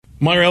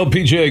Meijer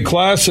LPGA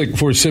Classic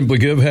for Simply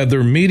Give had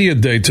their media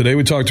day today.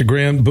 We talked to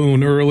Grant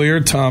Boone earlier.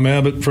 Tom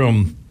Abbott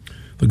from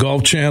the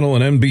Golf Channel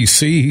and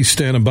NBC. He's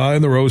standing by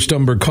in the Roast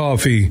Umber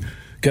Coffee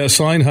guest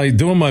line. How you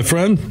doing, my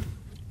friend?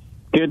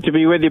 Good to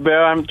be with you, Bill.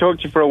 I haven't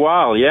talked to you for a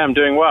while. Yeah, I'm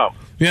doing well.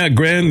 Yeah,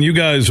 Grant, you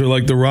guys are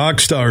like the rock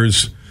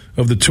stars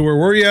of the tour.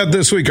 Where are you at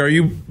this week? Are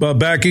you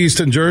back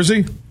east in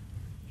Jersey?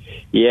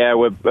 Yeah,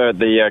 we're at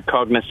the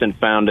Cognizant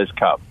Founders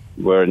Cup.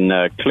 We're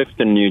in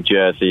Clifton, New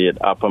Jersey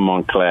at Upper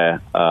Montclair,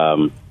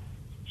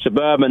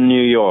 suburban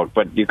New York.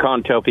 But you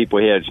can't tell people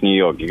here it's New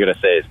York. You've got to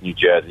say it's New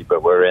Jersey,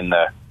 but we're in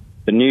the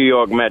New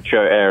York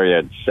metro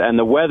area. And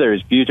the weather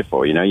is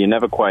beautiful. You know, you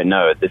never quite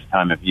know at this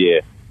time of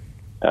year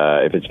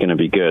if it's going to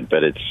be good,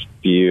 but it's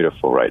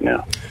beautiful right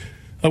now.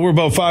 We're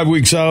about 5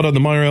 weeks out on the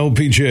Meijer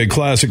LPGA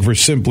Classic for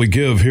Simply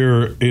Give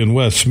here in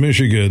West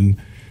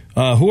Michigan.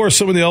 Who are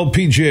some of the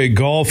LPGA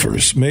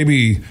golfers,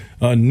 maybe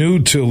new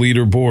to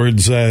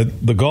leaderboards,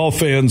 that the golf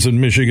fans in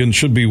Michigan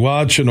should be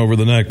watching over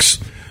the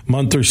next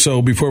month or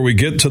so before we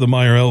get to the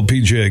Meijer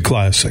LPGA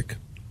Classic?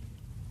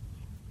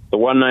 The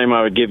one name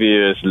I would give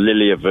you is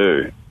Lilia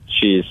Vu.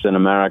 She's an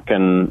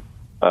American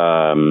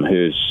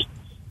who's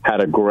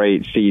had a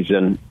great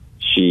season.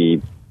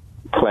 She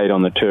played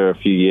on the tour a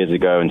few years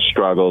ago and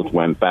struggled,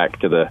 went back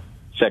to the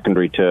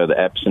secondary tour, the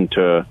Epson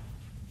Tour,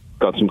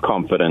 got some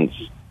confidence,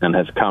 and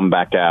has come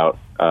back out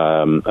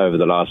over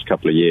the last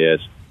couple of years.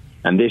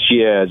 And this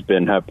year has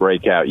been her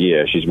breakout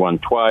year. She's won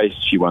twice.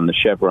 She won the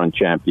Chevron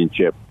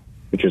Championship,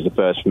 which was the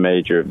first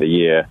major of the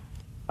year.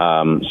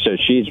 So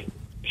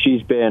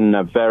she's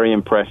been very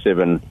impressive,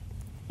 and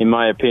in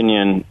my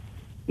opinion,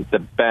 the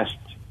best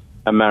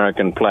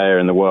American player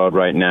in the world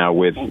right now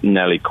with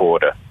Nelly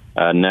Korda.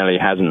 Nelly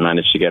hasn't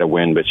managed to get a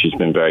win, but she's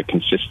been very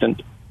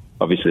consistent.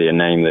 Obviously a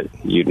name that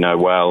you'd know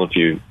well if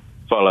you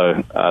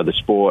follow the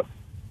sport.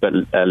 But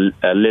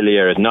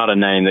Lilia is not a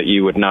name that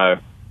you would know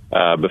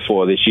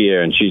before this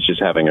year, and she's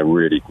just having a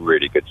really,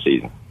 really good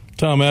season.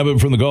 Tom Abbott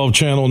from the Golf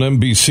Channel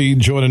and NBC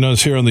joining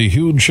us here on the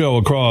huge show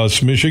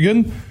across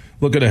Michigan.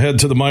 Looking ahead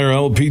to the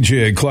Meijer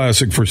LPGA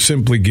Classic for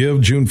Simply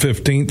Give, June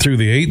 15th through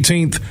the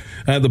 18th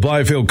at the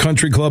Blythefield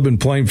Country Club in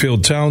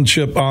Plainfield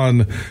Township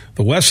on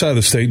the west side of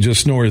the state,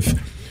 just north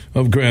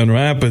of Grand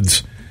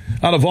Rapids.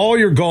 Out of all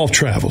your golf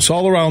travels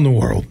all around the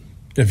world,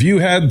 if you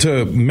had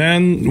to,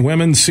 men,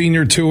 women,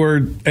 senior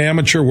tour,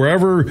 amateur,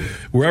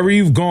 wherever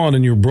you've gone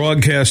in your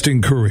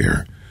broadcasting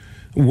career,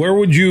 where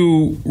would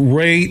you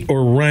rate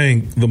or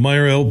rank the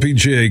Meijer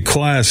LPGA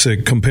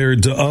Classic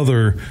compared to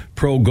other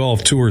pro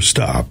golf tour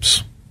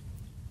stops?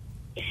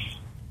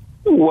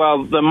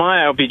 Well, the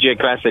Meijer LPGA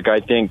Classic, I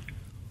think,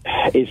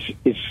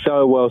 is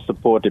so well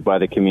supported by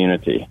the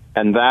community,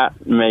 and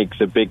that makes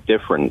a big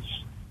difference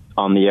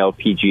on the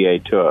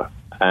LPGA Tour.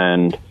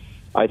 And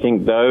I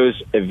think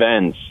those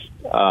events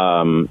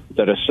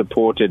that are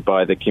supported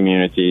by the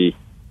community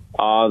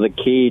are the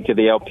key to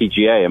the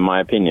LPGA, in my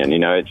opinion. You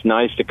know, it's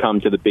nice to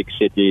come to the big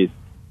cities.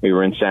 We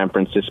were in San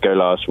Francisco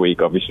last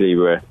week. Obviously,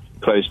 we're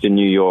close to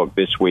New York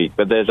this week,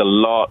 but there's a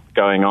lot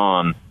going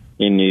on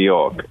in New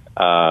York.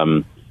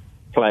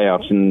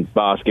 Playoffs in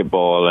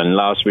basketball, and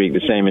last week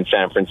the same in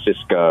San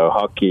Francisco,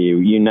 hockey,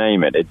 you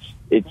name it.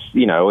 It's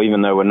you know,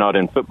 even though we're not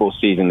in football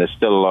season, there's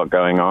still a lot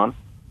going on.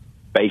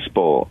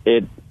 Baseball.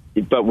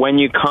 But when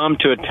you come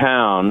to a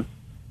town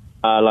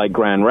like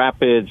Grand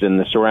Rapids and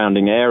the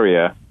surrounding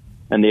area,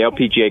 and the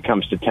LPGA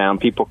comes to town,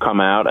 people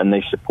come out and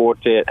they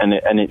support it, and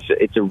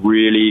it's a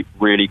really,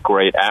 really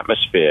great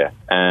atmosphere.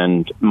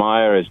 And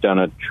Meijer has done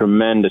a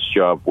tremendous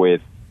job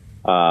with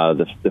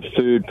the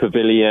food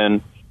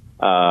pavilion,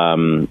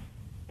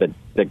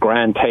 the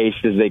grand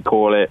taste, as they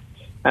call it,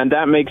 and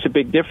that makes a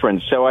big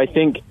difference. So I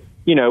think,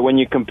 you know, when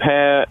you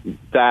compare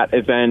that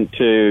event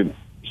to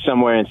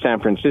somewhere in San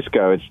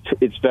Francisco,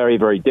 it's very,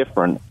 very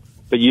different.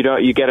 But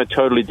you get a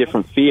totally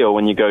different feel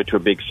when you go to a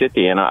big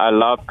city, and I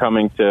love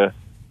coming to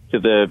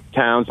the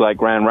towns like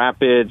Grand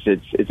Rapids.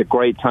 It's a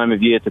great time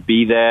of year to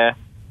be there.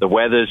 The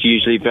weather's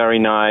usually very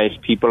nice,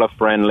 people are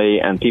friendly,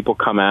 and people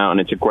come out,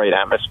 and it's a great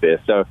atmosphere.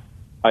 So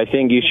I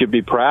think you should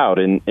be proud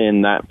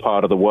in that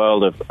part of the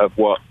world of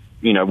what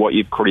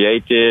you've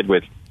created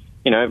with,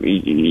 you know,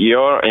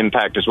 your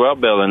impact as well,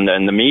 Bill,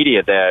 and the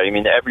media there. I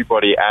mean,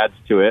 everybody adds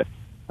to it,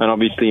 and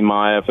obviously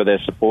Meijer for their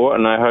support,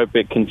 and I hope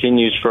it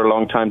continues for a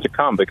long time to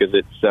come, because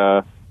it's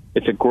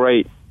a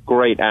great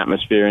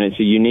atmosphere, and it's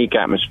a unique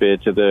atmosphere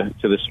to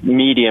the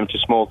medium to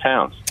small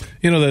towns.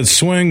 You know, that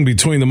swing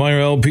between the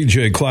Meijer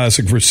LPGA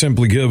Classic for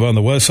Simply Give on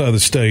the west side of the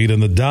state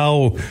and the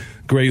Dow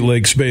Great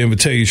Lakes Bay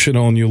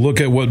Invitational, and you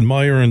look at what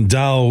Meijer and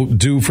Dow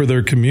do for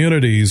their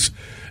communities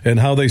and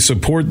how they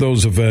support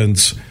those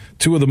events,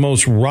 two of the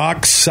most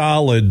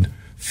rock-solid,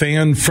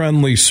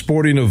 fan-friendly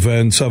sporting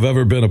events I've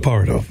ever been a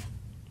part of.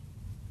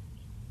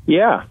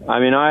 Yeah, I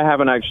mean, I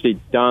haven't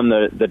actually done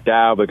the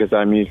Dow because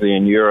I'm usually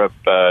in Europe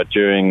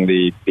during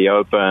the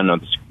Open or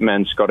the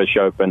Men's Scottish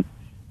Open,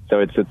 so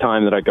it's the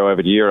time that I go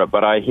over to Europe.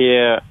 But I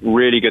hear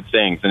really good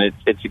things, and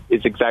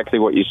it's exactly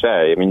what you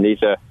say. I mean,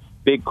 these are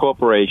big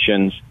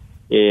corporations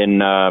in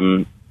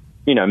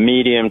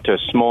medium to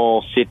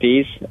small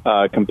cities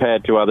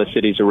compared to other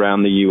cities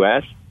around the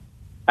U.S.,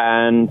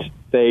 and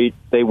they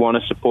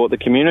want to support the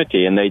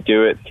community, and they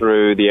do it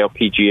through the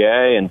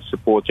LPGA and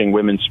supporting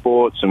women's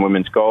sports and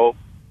women's golf,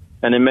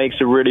 and it makes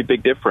a really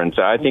big difference.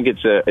 I think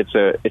it's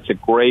a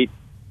great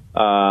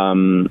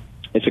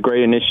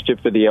initiative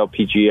for the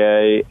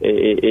LPGA.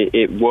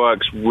 It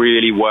works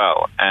really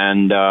well,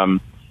 and as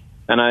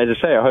I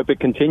say, I hope it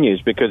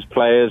continues because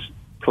players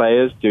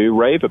do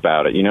rave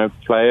about it.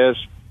 Players.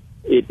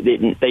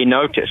 They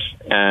notice,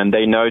 and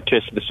they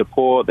notice the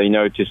support, they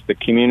notice the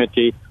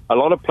community. A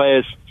lot of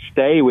players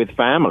stay with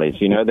families,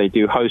 they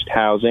do host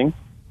housing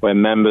where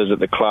members at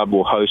the club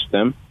will host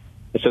them.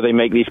 So they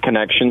make these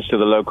connections to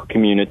the local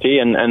community,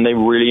 and they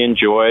really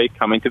enjoy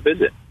coming to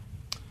visit.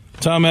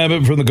 Tom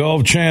Abbott from the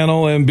Golf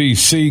Channel,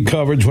 NBC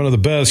coverage, one of the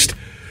best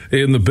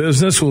in the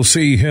business. We'll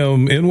see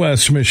him in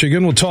West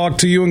Michigan. We'll talk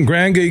to you and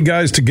Grant, get you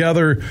guys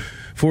together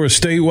for a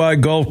statewide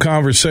golf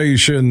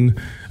conversation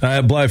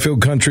at Blythefield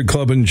Country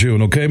Club in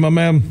June. Okay, my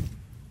man?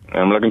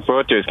 I'm looking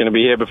forward to it. It's going to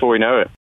be here before we know it.